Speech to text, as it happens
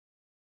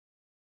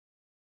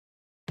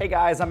Hey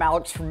guys, I'm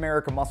Alex from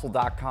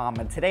AmericanMuscle.com,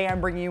 and today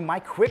I'm bringing you my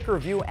quick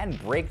review and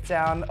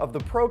breakdown of the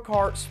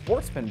Procar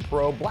Sportsman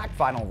Pro black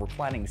vinyl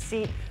reclining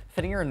seat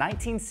fitting your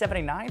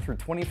 1979 through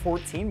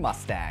 2014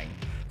 Mustang.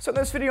 So in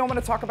this video, I'm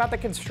going to talk about the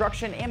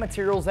construction and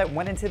materials that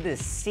went into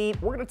this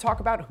seat. We're going to talk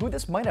about who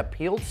this might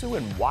appeal to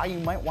and why you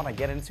might want to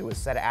get into a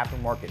set of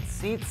aftermarket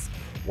seats,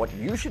 what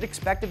you should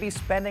expect to be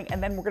spending,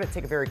 and then we're going to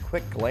take a very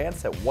quick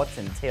glance at what's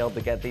entailed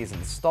to get these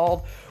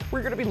installed.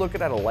 We're going to be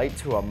looking at a light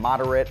to a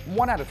moderate,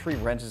 1 out of 3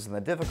 wrenches in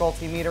the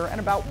difficulty meter,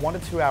 and about 1 to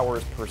 2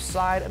 hours per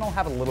side, and I'll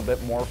have a little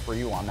bit more for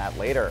you on that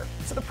later.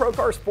 So the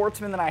Procar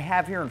Sportsman that I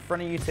have here in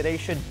front of you today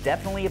should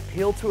definitely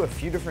appeal to a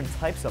few different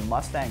types of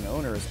Mustang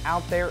owners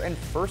out there, and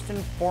first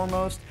and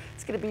foremost,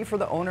 it's going to be for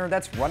the owner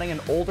that's running an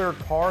older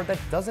car that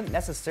doesn't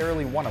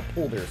necessarily want to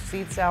pull their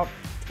seats out,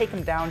 take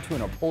them down to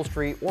an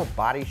upholstery or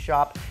body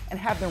shop, and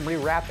have them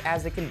rewrapped,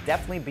 as it can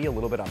definitely be a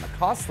little bit on the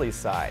costly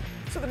side.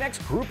 So the next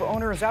group of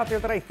owners out there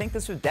that I think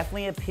this would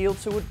definitely appeal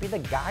to would be the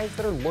guys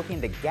that are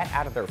looking to get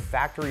out of their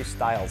factory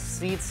style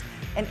seats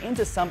and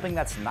into something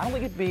that's not only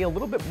going to be a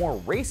little bit more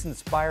race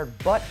inspired,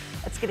 but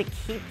it's going to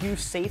keep you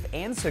safe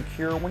and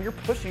secure when you're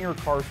pushing your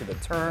car through the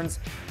turns,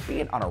 be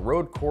it on a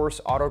road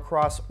course,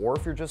 autocross, or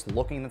if you're just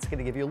looking, that's going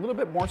to give you a little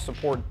bit more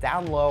support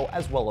down low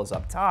as well as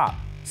up top.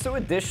 So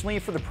additionally,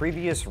 for the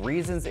previous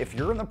reasons, if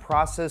you're in the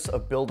process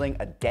of building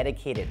a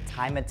dedicated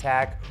time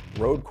attack,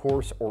 road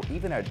course, or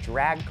even a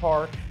drag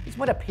car, these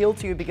might appeal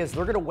to you because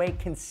they're going to weigh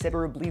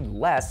considerably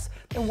less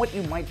than what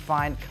you might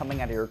find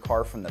coming out of your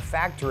car from the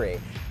factory.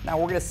 Now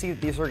we're going to see that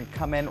these are going to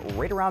come in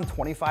right around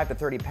 25 to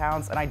 30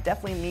 pounds, and I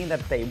definitely mean that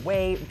they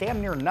weigh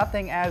damn near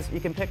nothing, as you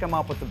can pick them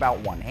up with about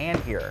one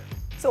hand here.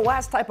 So the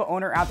last type of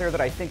owner out there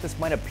that I think this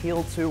might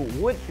appeal to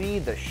would be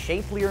the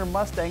shapelier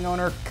Mustang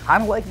owner,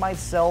 kind of like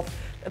myself,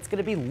 that's going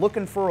to be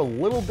looking for a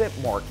little bit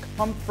more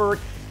comfort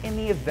in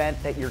the event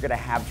that you're going to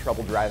have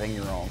trouble driving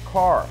your own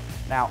car.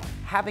 Now,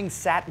 having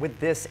sat with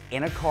this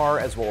in a car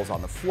as well as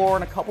on the floor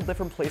in a couple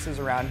different places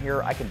around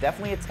here, I can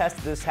definitely attest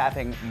to this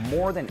having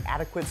more than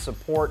adequate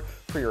support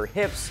for your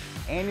hips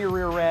and your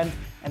rear end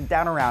and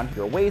down around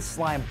your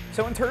waistline.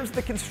 So in terms of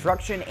the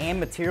construction and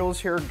materials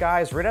here,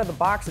 guys, right out of the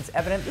box, it's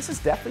evident this is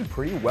definitely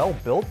pretty well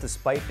built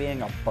despite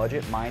being a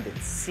budget-minded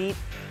seat.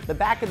 The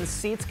back of the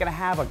seat's gonna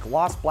have a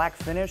gloss black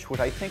finish, which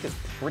I think is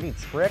pretty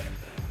trick.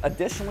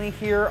 Additionally,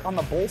 here on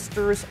the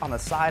bolsters on the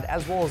side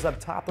as well as up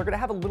top, they're going to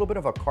have a little bit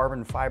of a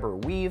carbon fiber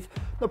weave.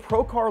 The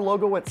Procar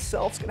logo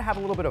itself is going to have a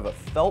little bit of a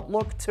felt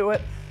look to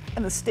it.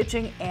 And the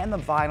stitching and the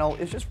vinyl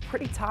is just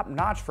pretty top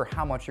notch for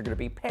how much you're going to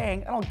be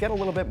paying, and I'll get a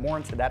little bit more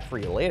into that for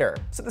you later.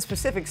 So the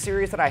specific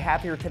series that I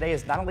have here today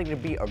is not only going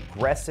to be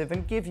aggressive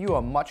and give you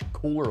a much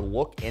cooler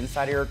look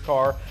inside of your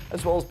car,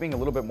 as well as being a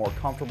little bit more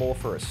comfortable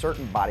for a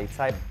certain body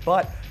type,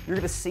 but you're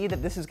going to see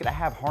that this is going to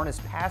have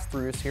harness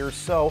pass-throughs here.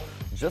 So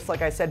just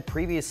like I said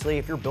previously,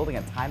 if you're building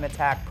a time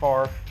attack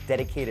car,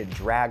 dedicated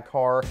drag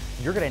car,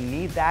 you're going to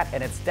need that,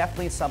 and it's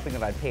definitely something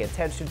that I'd pay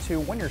attention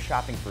to when you're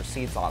shopping for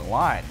seats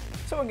online.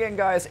 So again,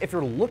 guys, if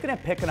you're looking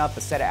at picking up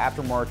a set of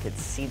aftermarket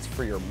seats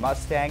for your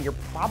Mustang, you're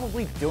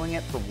probably doing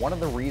it for one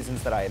of the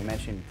reasons that I had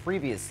mentioned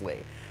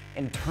previously.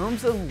 In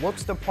terms of the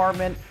looks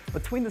department,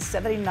 between the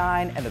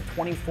 79 and the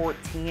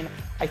 2014,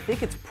 I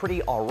think it's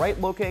pretty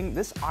alright looking.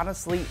 This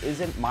honestly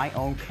isn't my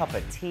own cup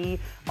of tea.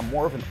 I'm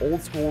more of an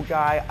old school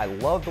guy. I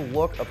love the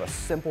look of a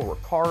simple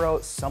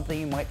Recaro, something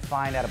you might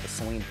find out of a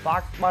Celine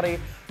Fox body.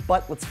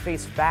 But let's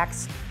face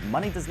facts,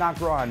 money does not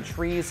grow on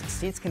trees.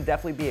 Seats can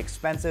definitely be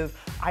expensive.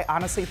 I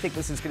honestly think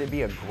this is going to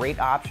be a great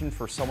option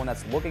for someone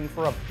that's looking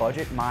for a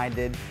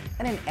budget-minded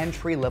and an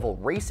entry-level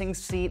racing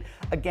seat.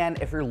 Again,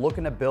 if you're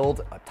looking to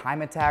build a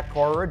time attack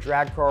car or a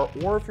drag car,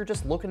 or if you're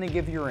just looking to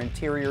give your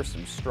interior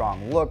some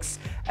strong looks,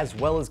 as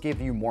well as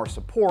give you more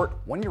support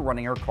when you're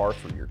running your car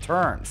through your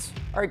turns.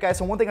 All right, guys,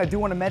 so one thing I do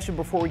want to mention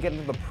before we get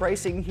into the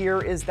pricing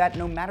here is that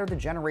no matter the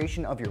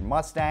generation of your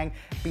Mustang,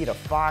 be it a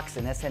Fox,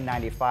 an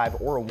SN95,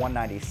 or a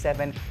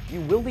 197,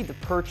 you will need to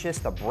purchase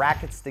the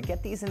brackets to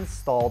get these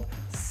installed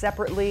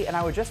separately, and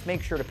I would just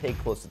make sure to pay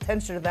close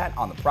attention to that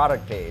on the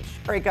product page.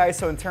 All right, guys,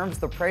 so in terms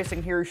of the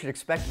pricing here, you should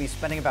expect to be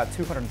spending about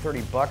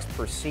 230 bucks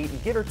per seat,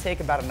 and give or take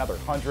about another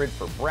 100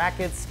 for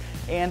brackets.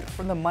 And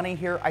for the money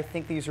here, I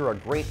think these are a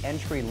great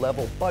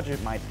entry-level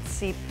budget-minded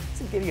seat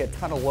to give you a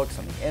ton of looks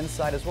on the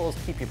inside, as well as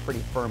keep you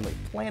pretty firmly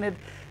planted.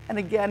 And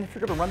again, if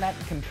you're going to run that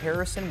in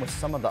comparison with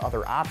some of the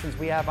other options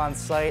we have on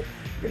site,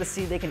 you're going to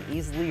see they can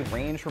easily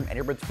range from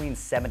anywhere between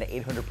 $700 to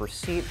 $800 per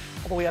seat,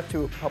 all the way up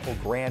to a couple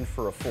grand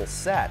for a full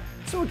set.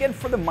 So again,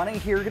 for the money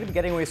here, you're going to be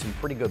getting away some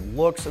pretty good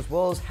looks, as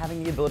well as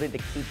having the ability to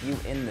keep you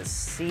in the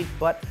seat.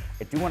 But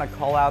I do want to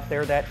call out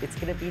there that it's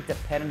going to be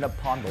dependent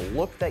upon the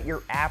look that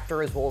you're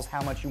after, as well as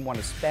how much you want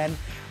to spend,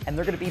 and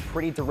they're going to be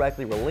pretty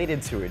directly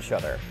related to each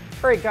other.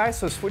 Alright guys,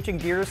 so switching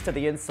gears to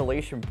the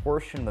installation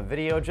portion of the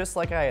video, just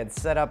like I had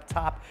said up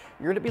top,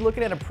 you're going to be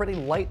looking at a pretty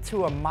light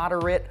to a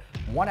moderate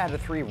 1 out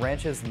of 3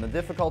 wrenches in the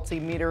difficulty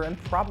meter,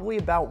 and probably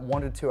about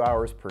 1 to 2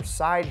 hours per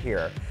side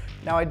here.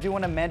 Now, I do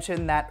want to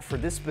mention that for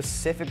this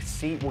specific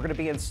seat, we're going to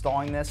be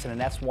installing this in an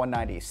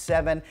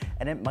S197,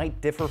 and it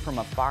might differ from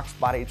a Fox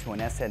body to an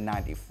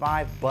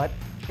SN95, but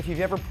if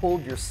you've ever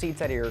pulled your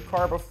seats out of your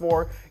car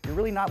before, you're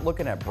really not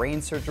looking at brain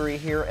surgery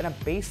here, and a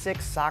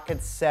basic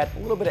socket set, a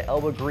little bit of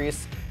elbow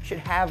grease, should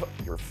have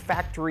your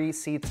factory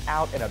seats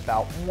out in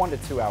about 1 to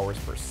 2 hours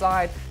per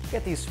side.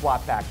 Get these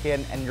swapped back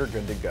in, and you're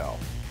good to go.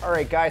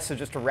 Alright guys, so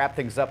just to wrap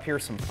things up here,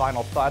 some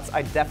final thoughts.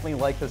 I definitely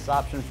like this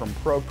option from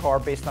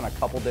Procar based on a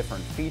couple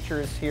different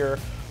features here.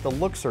 The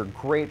looks are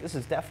great. This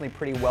is definitely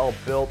pretty well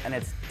built, and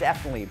it's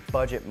definitely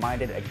budget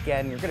minded.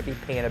 Again, you're going to be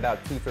paying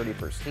about $230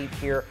 per seat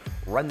here.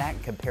 Run that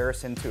in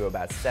comparison to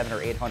about $700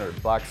 or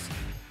 $800.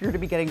 You're going to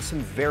be getting some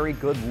very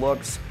good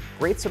looks,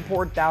 great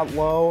support down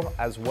low,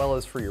 as well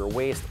as for your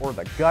waist or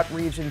the gut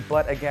region.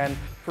 But again,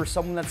 for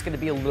someone that's going to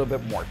be a little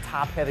bit more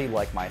top heavy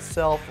like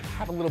myself,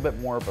 have a little bit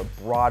more of a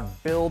broad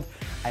build,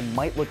 I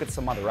might look at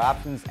some other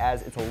options,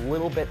 as it's a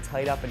little bit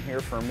tight up in here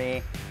for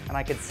me, and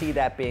I could see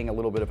that being a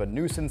little bit of a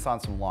nuisance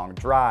on some long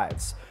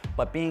drives.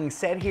 But being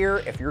said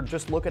here, if you're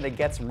just looking to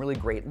get some really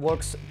great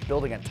looks,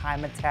 building a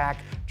time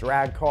attack,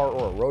 drag car,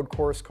 or a road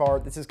course car,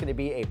 this is going to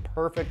be a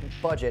perfect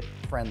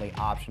budget-friendly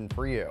option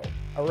for you.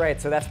 Alright,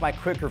 so that's my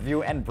quick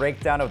review and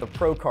breakdown of the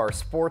Procar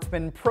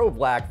Sportsman Pro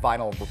Black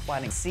Vinyl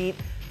Reclining Seat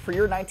for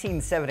your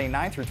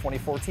 1979 through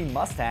 2014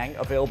 Mustang,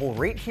 available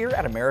right here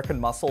at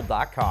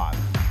AmericanMuscle.com.